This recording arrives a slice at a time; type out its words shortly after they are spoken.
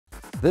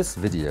This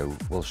video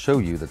will show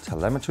you the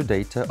telemetry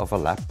data of a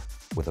lap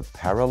with a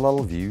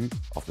parallel view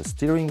of the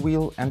steering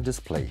wheel and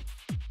display.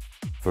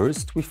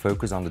 First, we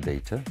focus on the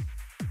data,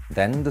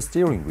 then the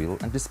steering wheel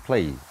and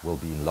display will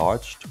be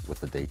enlarged with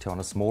the data on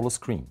a smaller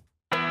screen.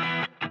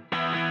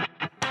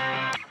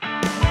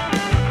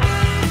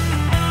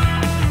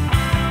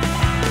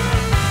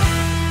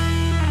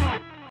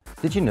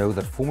 Did you know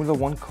that Formula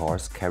 1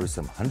 cars carry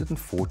some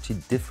 140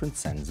 different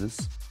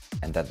sensors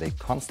and that they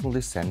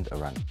constantly send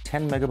around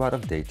 10 megabyte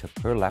of data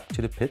per lap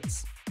to the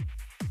pits?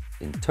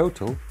 In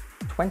total,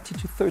 20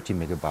 to 30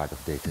 megabyte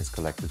of data is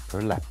collected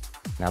per lap.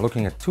 Now,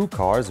 looking at two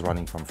cars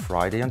running from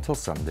Friday until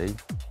Sunday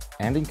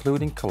and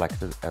including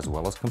collected as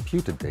well as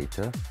computed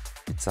data,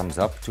 it sums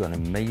up to an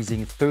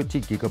amazing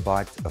 30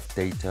 gigabytes of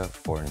data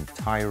for an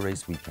entire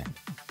race weekend.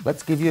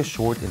 Let's give you a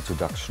short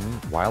introduction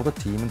while the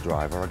team and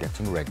driver are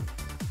getting ready.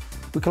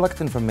 We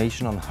collect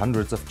information on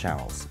hundreds of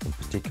channels, in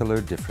particular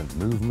different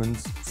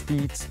movements,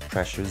 speeds,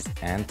 pressures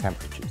and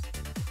temperatures.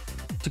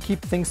 To keep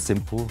things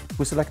simple,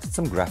 we selected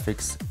some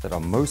graphics that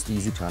are most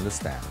easy to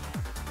understand.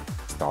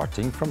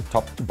 Starting from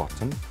top to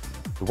bottom,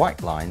 the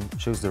white line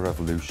shows the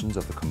revolutions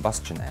of the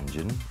combustion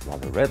engine, while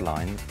the red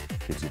line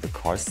gives you the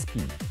car's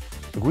speed.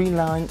 The green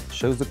line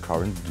shows the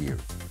current gear,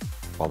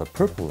 while the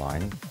purple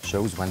line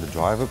shows when the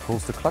driver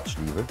pulls the clutch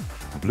lever.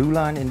 The blue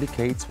line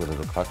indicates whether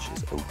the clutch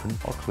is open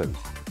or closed.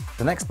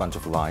 The next bunch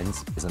of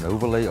lines is an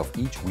overlay of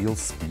each wheel's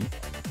speed,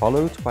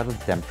 followed by the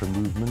damper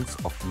movements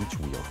of each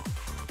wheel.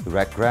 The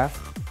red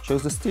graph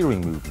shows the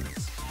steering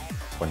movements.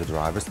 When the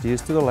driver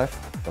steers to the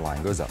left, the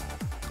line goes up.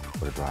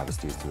 When the driver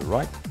steers to the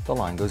right, the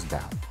line goes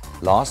down.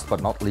 Last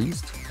but not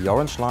least, the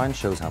orange line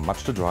shows how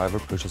much the driver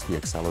pushes the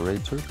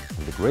accelerator,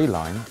 and the grey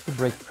line the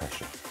brake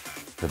pressure.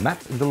 The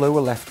map in the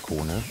lower left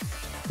corner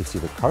gives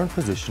you the current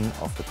position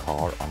of the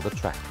car on the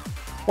track.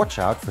 Watch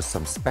out for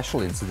some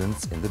special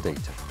incidents in the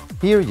data.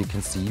 Here you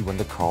can see when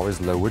the car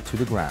is lowered to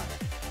the ground,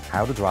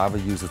 how the driver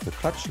uses the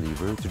clutch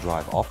lever to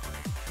drive up,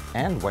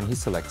 and when he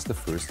selects the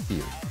first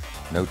gear.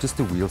 Notice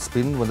the wheel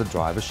spin when the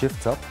driver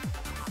shifts up,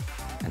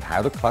 and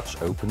how the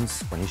clutch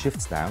opens when he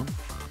shifts down.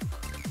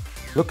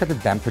 Look at the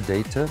damper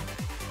data,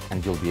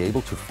 and you'll be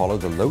able to follow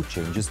the load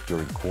changes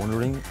during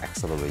cornering,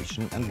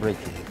 acceleration and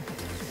braking.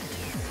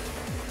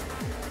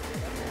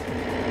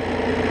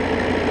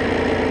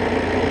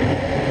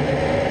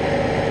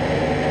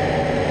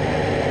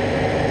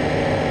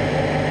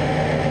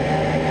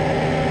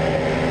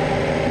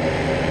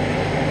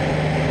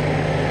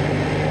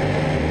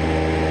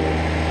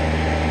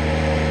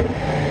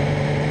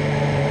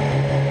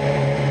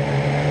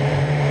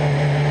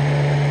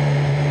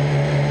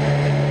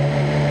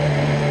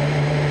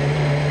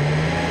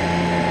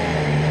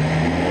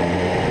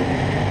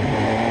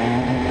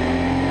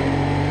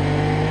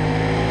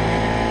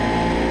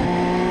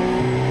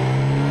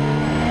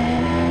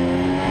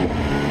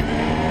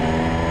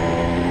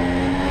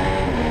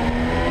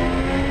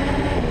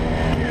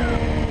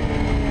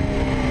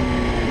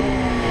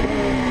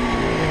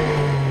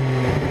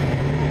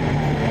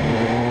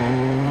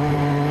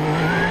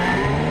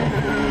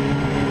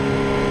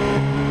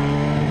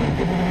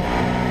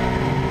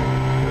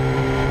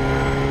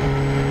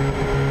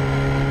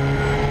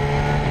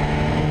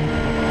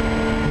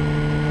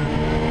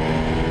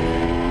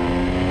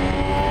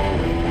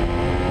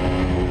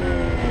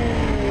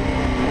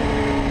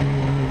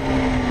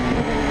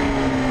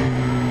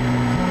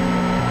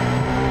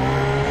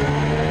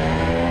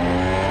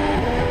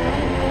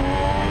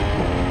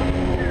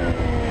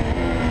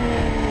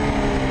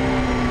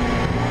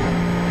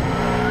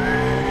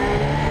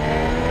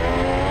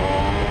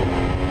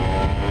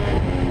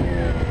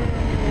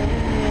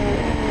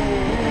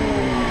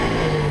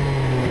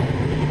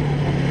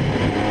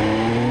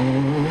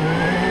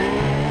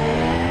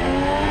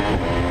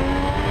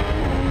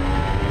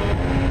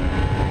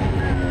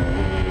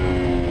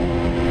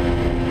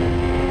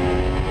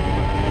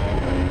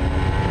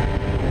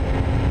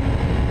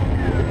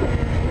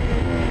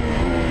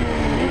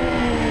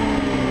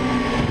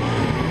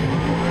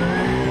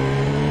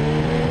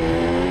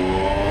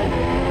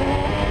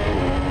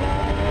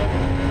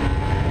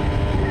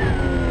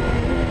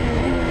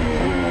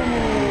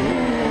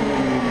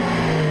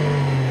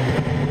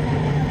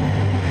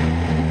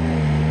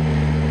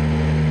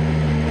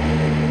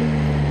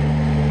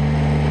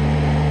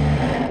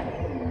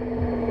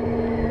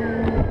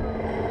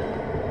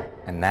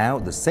 Now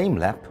the same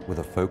lap with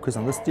a focus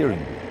on the steering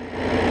wheel.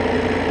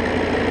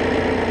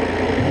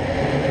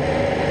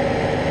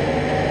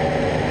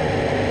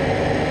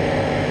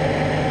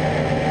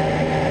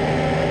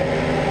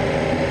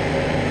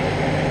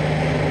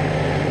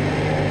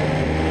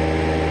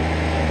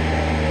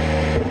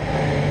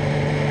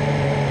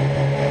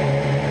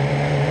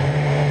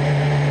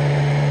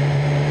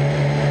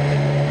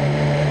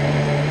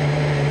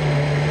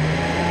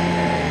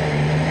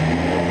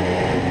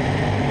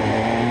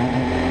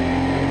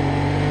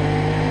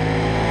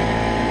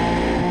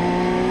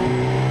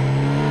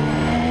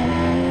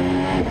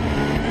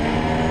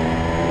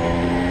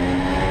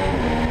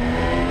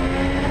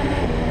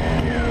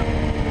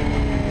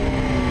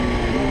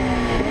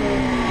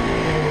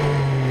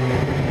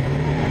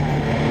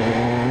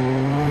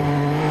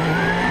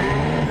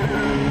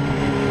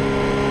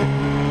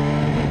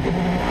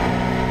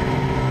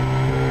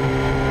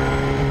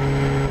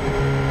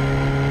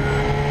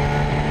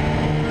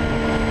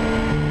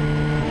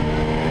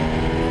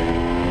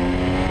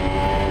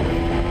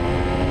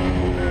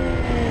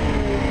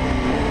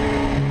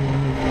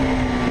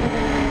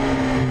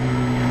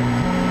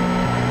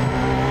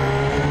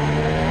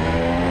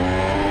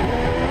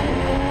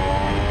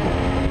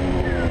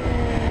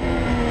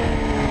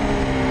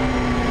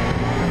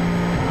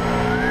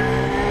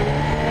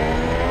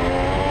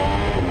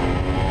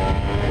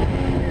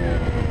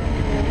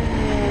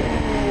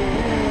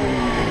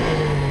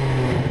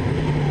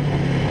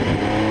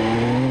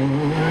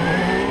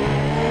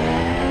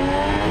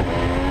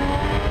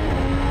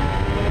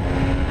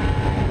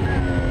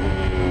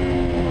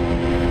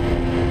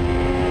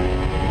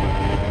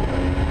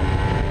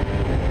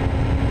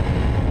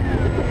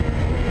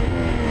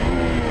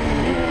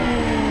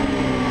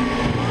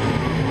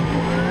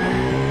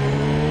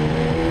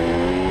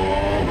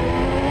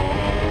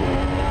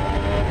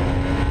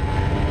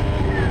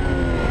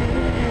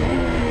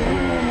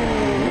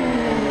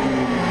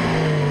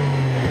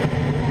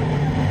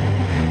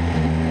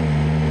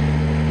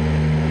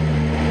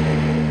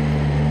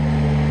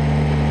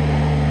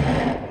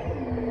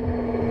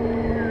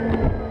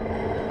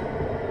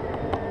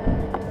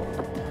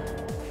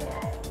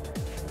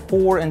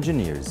 4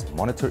 engineers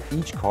monitor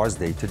each car's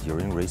data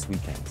during race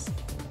weekends.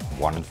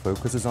 One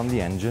focuses on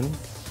the engine,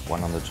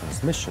 one on the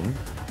transmission,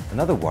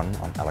 another one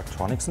on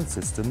electronics and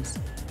systems.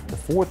 The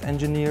 4th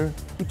engineer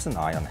keeps an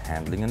eye on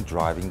handling and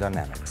driving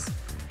dynamics.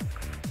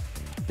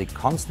 They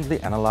constantly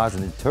analyze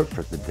and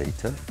interpret the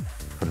data,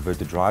 convert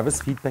the driver's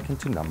feedback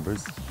into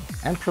numbers,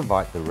 and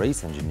provide the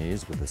race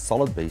engineers with a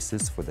solid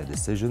basis for their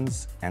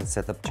decisions and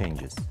setup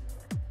changes.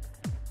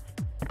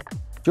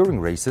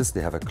 During races,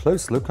 they have a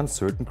close look on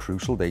certain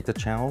crucial data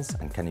channels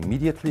and can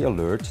immediately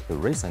alert the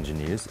race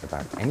engineers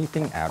about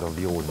anything out of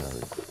the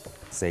ordinary.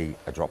 Say,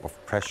 a drop of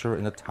pressure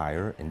in a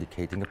tire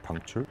indicating a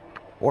puncture,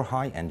 or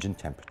high engine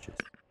temperatures.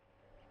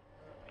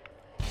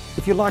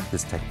 If you like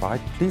this Tech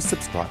Bite, please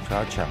subscribe to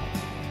our channel.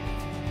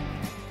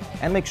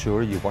 And make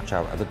sure you watch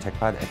our other Tech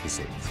Bite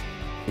episodes.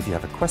 If you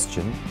have a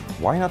question,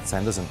 why not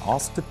send us an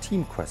Ask the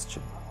Team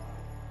question?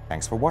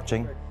 Thanks for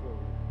watching.